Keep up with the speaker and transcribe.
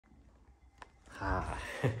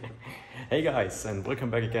Hey guys, and welcome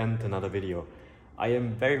back again to another video. I am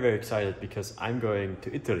very excited because I'm going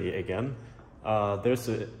to Italy again. There's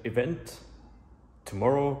an event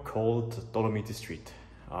tomorrow called Dolomiti Street.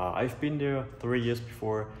 I've been there 3 years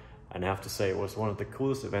before, and I have to say it was one of the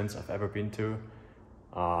coolest events I've ever been to.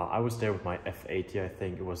 I was there with my F80, I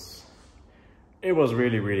think. It was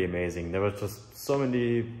really amazing. There were just so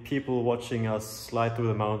many people watching us slide through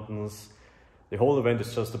the mountains. The whole event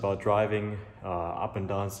is just about driving up and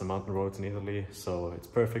down some mountain roads in Italy, so it's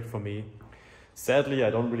perfect for me. Sadly, I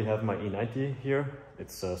don't really have my E90 here.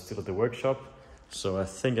 It's still at the workshop, so I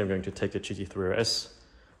think I'm going to take the GT3RS.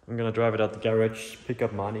 I'm gonna drive it out the garage, pick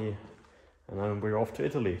up money, and then we're off to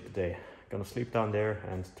Italy today. Gonna sleep down there,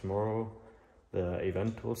 and tomorrow the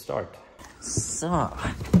event will start. So.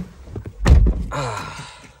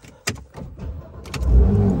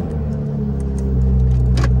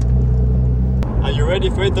 Are you ready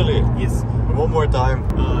for Italy? Yes. One more time.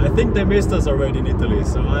 I think they missed us already in Italy,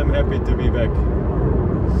 so I'm happy to be back.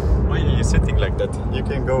 Why are you sitting like that? You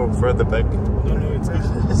can go further back. No, it's good.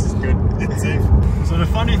 This is good. It's safe. So the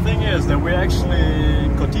funny thing is that we're actually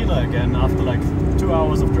in Cortina again after like 2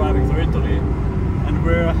 hours of driving through Italy. And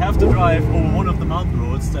we have to drive over one of the mountain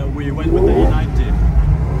roads that we went with the E90.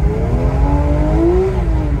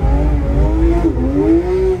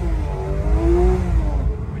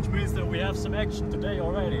 Which means that we have some action today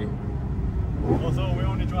already. Although we're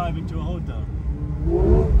only driving to a hotel.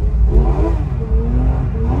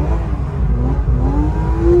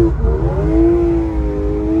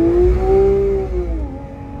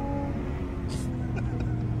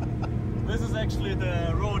 This is actually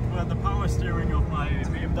the road where the power steering of my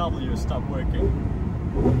BMW stopped working.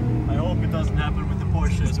 I hope it doesn't happen with the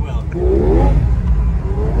Porsche as well.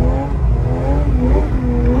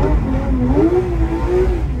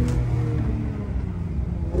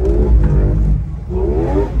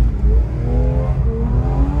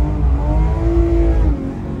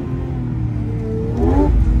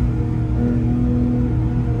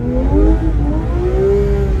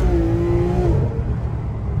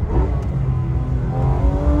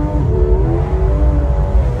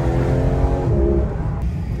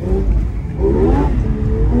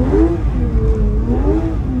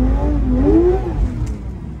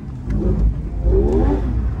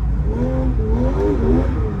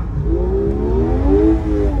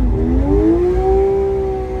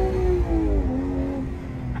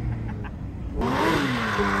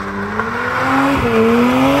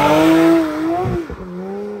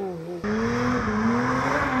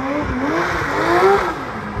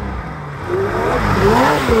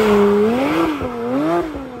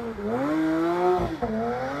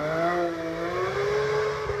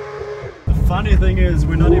 Funny thing is,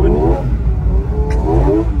 we're not even...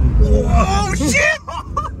 Oh shit!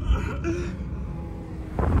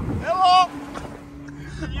 Hello!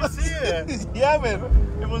 Did you see it? Yeah, man.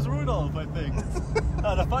 It was Rudolph, I think.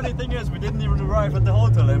 The funny thing is, we didn't even arrive at the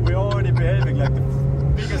hotel and we're already behaving like the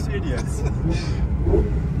biggest idiots.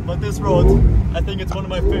 But this road, I think it's one of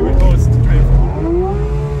my favorite roads to drive.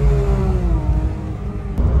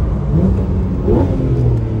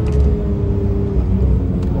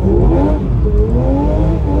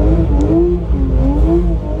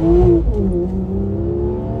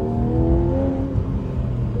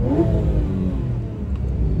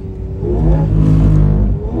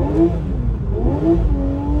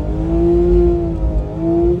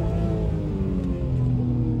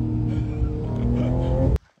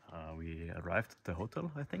 Arrived at the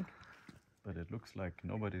hotel, I think, but it looks like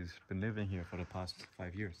nobody's been living here for the past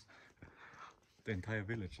 5 years. The entire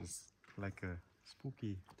village is like a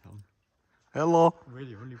spooky town. Hello.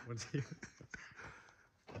 Really, only one's here.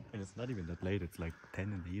 And it's not even that late, it's like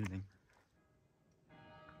 10 in the evening.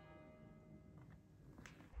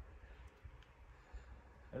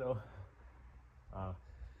 Hello.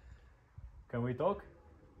 Can we talk?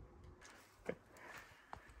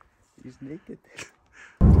 He's naked.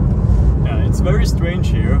 Yeah, it's very strange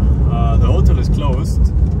here. The hotel is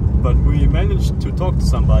closed, but we managed to talk to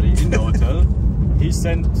somebody in the hotel. He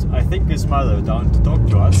sent, I think, his mother down to talk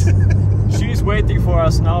to us. She's waiting for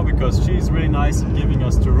us now because she's really nice in giving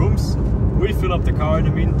us 2 rooms. We fill up the car in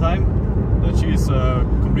the meantime. She's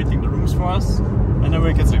completing the rooms for us, and then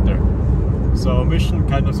we can sleep there. So mission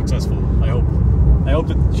kind of successful, I hope. I hope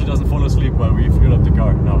that she doesn't fall asleep while we fill up the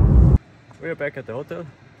car now. We're back at the hotel.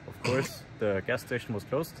 Of course, the gas station was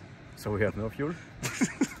closed, so we have no fuel.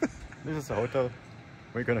 This is the hotel.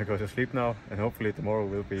 We're gonna go to sleep now, and hopefully tomorrow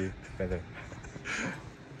will be better.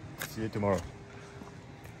 See you tomorrow.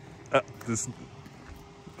 This.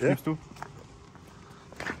 Schläfst du?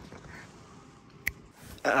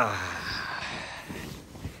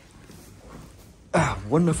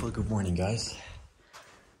 Wonderful good morning, guys.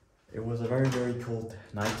 It was a very, very cold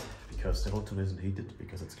night because the hotel isn't heated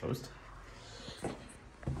because it's closed.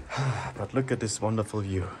 But look at this wonderful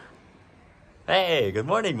view. Hey, good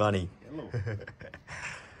morning, Manny. Hello.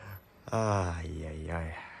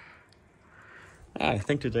 I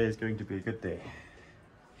think today is going to be a good day.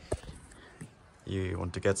 You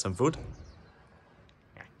want to get some food?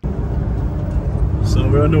 So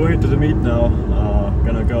we're on the way to the meet now.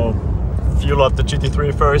 Gonna go fuel up the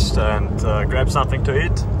GT3 first and grab something to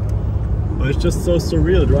eat. But it's just so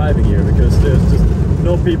surreal driving here because there's just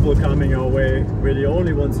no people coming our way. We're the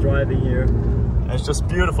only ones driving here. And it's just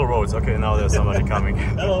beautiful roads. Okay, now there's somebody coming.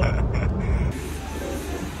 Hello.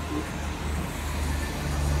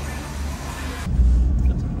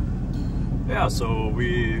 Yeah, so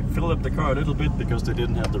we filled up the car a little bit because they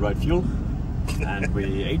didn't have the right fuel. And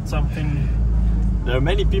we ate something. There are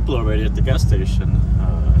many people already at the gas station.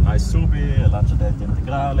 Nice subi, a lanciadette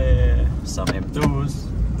integrale, some M2s.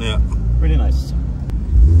 Yeah. Really nice.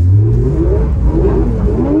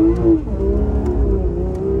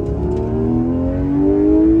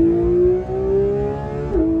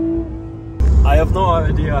 I have no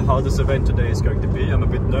idea how this event today is going to be. I'm a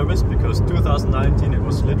bit nervous because 2019 it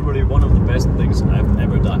was literally one of the best things I've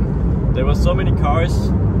ever done. There were so many cars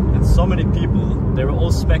and so many people. They were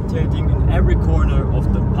all spectating in every corner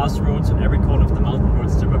of the pass roads and every corner of the mountain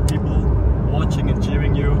roads. There were people watching and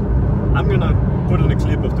cheering you. I'm gonna put in a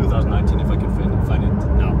clip of 2019 if I can find it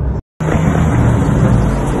now.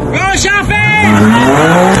 Go Schafechen!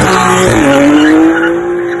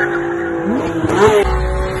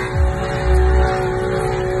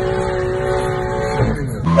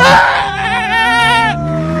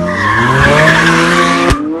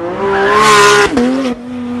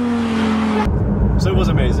 So it was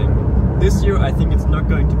amazing. This year I think it's not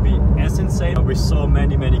going to be as insane. We saw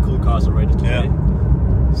many cool cars already today.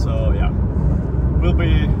 Yeah. So yeah,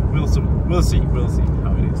 we'll see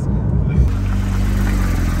how it is.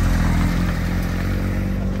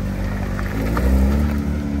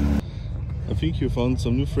 I think you found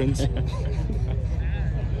some new friends. Have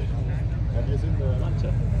you seen the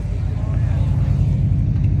Lancia?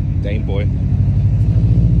 Damn boy.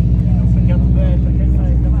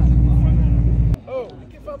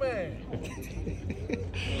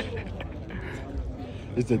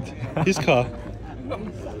 Is it his car?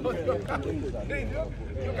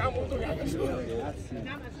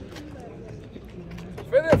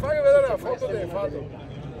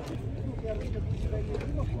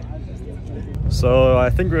 So I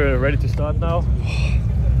think we're ready to start now.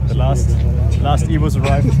 The last Evos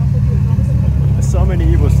arrived. There's so many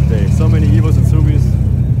Evos today, so many Evos and Subis.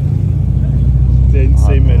 They're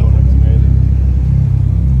insane, man.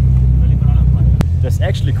 There's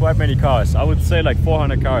actually quite many cars. I would say like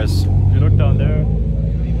 400 cars. If you look down there,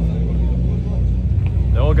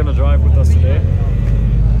 they're all gonna drive with us today.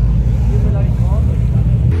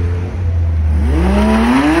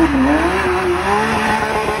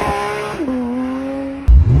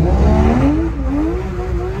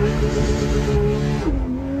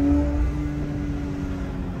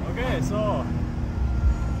 Okay, so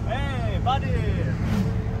hey buddy!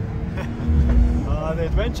 The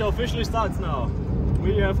adventure officially starts now.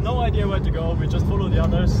 We have no idea where to go, we just follow the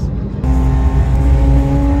others.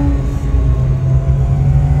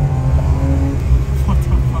 What the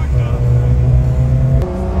fuck now?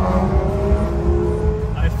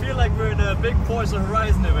 I feel like we're in a big Porsche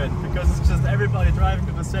Horizon event because it's just everybody driving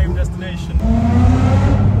to the same destination.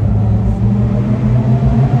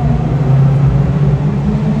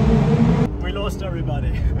 We lost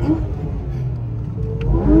everybody.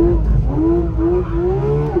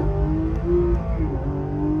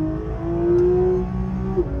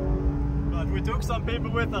 But we took some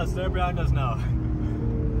people with us, they're behind us now.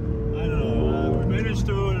 I don't know, we managed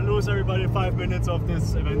to lose everybody 5 minutes of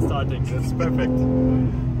this event starting, that's perfect.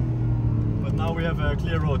 But now we have a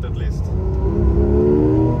clear road at least.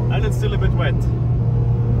 And it's still a bit wet,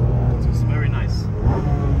 which is very nice.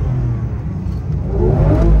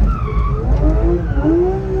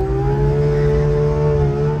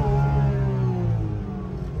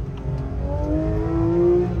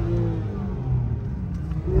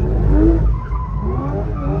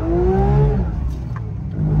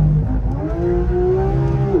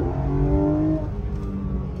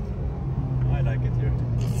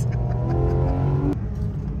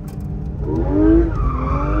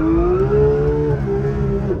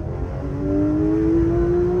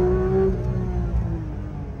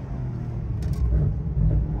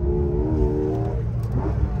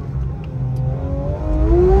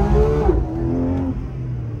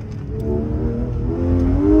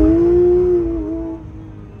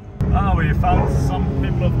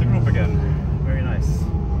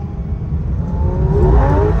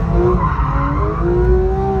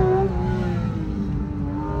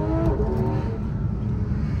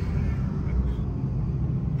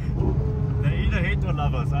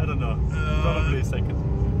 of us? I don't know. Probably second.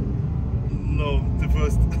 No, the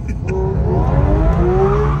first.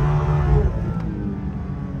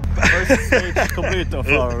 First stage complete of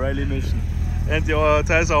our rally mission. And your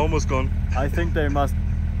tires are almost gone. I think they must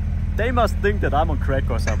think that I'm on crack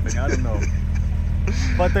or something. I don't know.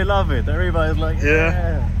 But they love it. Everybody's like,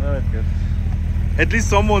 yeah, oh, it's good. At least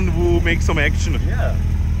someone who makes some action. Yeah,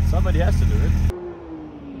 somebody has to do it.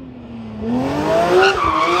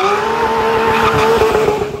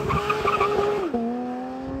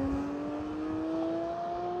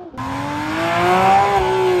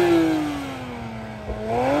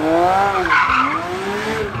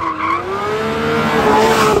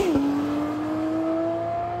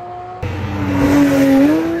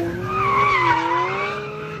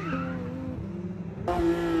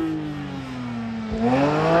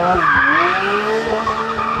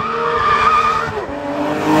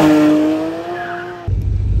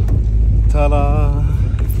 Ta-da!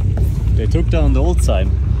 They took down the old sign,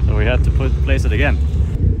 so we had to place it again.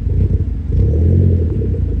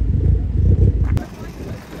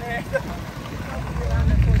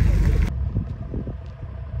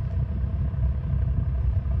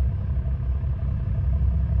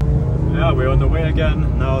 Yeah, we're on the way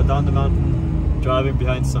again, now down the mountain, driving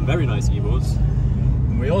behind some very nice Evos.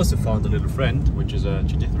 And we also found a little friend, which is a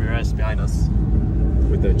GT3RS behind us,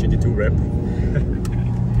 with the GT2 rep.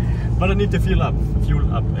 But I need to fuel up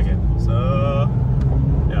again. So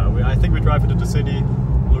yeah, I think we drive into the city,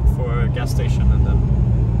 look for a gas station, and then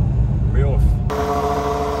we're off.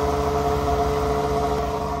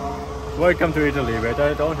 Welcome to Italy, where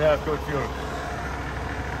they don't have good fuel.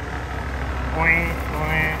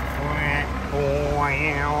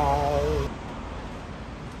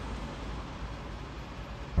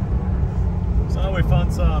 So we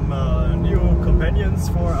found some new companions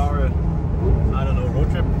for our, I don't know, road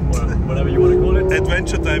trip or whatever you want to call it.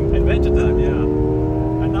 Adventure time. Adventure time, yeah.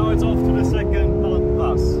 And now it's off to the second mountain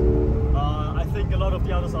pass. I think a lot of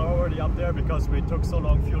the others are already up there because we took so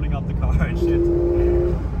long fueling up the car and shit.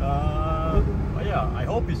 But yeah, I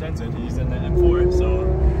hope he sends it. He's in the M4, so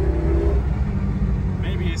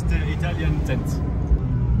maybe it's the Italian tent.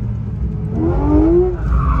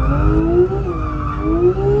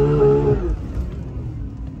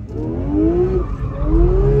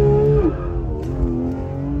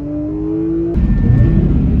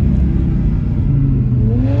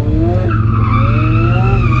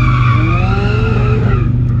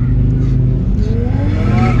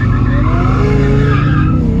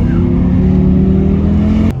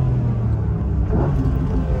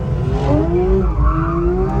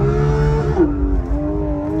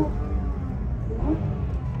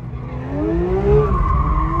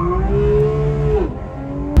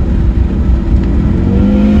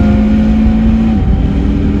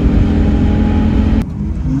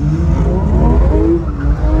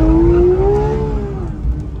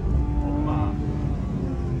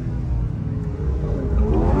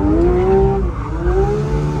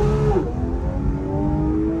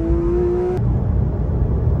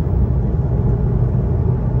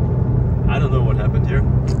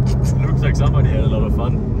 Somebody had a lot of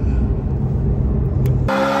fun.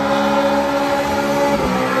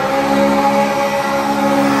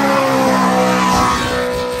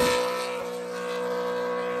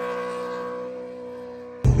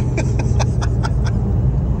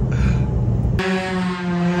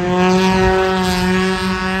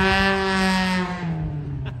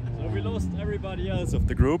 So we lost everybody else of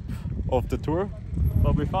the group, of the tour,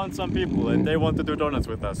 but we found some people and they want to do donuts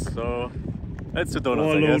with us. So let's do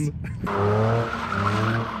donuts, I guess.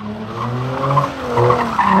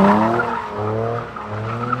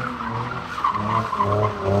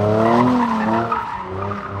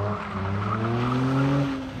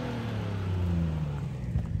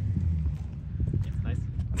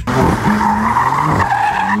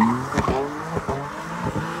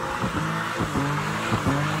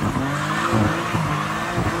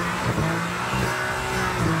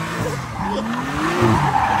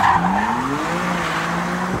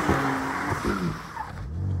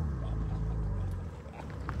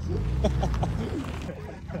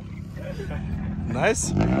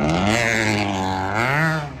 Nice. Nice.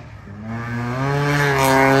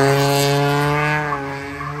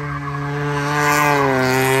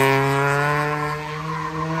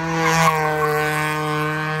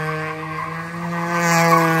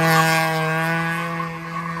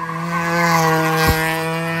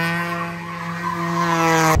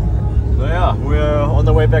 So yeah, we're on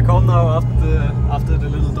the way back home now after the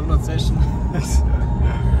little donut session.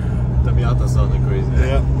 The Miata sounded crazy.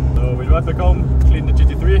 Yeah. So we drive back home, clean the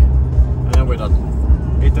GT3, and then we're done.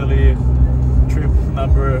 Italy trip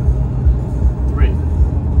number 3.